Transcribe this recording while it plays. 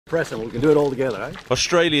Press it, we can do it all together, eh?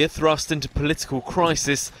 Australia thrust into political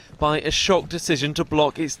crisis by a shock decision to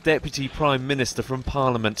block its Deputy Prime Minister from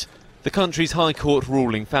Parliament. The country's High Court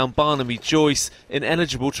ruling found Barnaby Joyce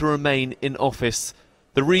ineligible to remain in office.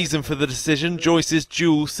 The reason for the decision, Joyce's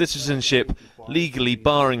dual citizenship, legally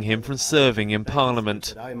barring him from serving in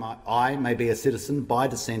Parliament. I may be a citizen by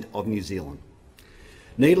descent of New Zealand.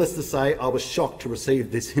 Needless to say, I was shocked to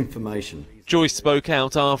receive this information. Joyce spoke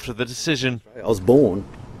out after the decision. I was born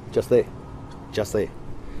just there.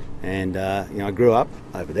 And I grew up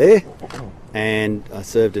over there, and I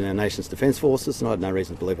served in our nation's defence forces, and I had no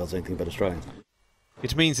reason to believe I was anything but Australian.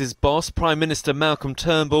 It means his boss, Prime Minister Malcolm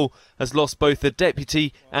Turnbull, has lost both the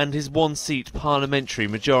deputy and his one-seat parliamentary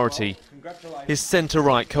majority. His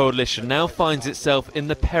centre-right coalition now finds itself in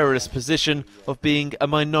the perilous position of being a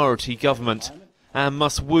minority government and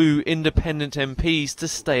must woo independent MPs to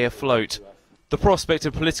stay afloat. The prospect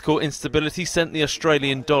of political instability sent the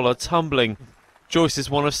Australian dollar tumbling. Joyce is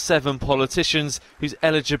one of 7 politicians whose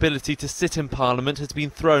eligibility to sit in Parliament has been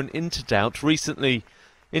thrown into doubt recently.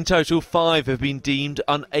 In total, 5 have been deemed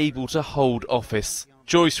unable to hold office.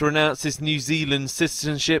 Joyce renounced his New Zealand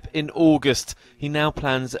citizenship in August. He now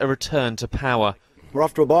plans a return to power. We're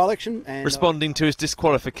off to a by-election. Responding to his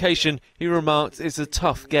disqualification, he remarked it's a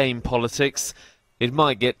tough game, politics. It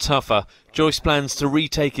might get tougher. Joyce plans to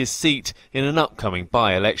retake his seat in an upcoming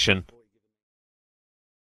by-election.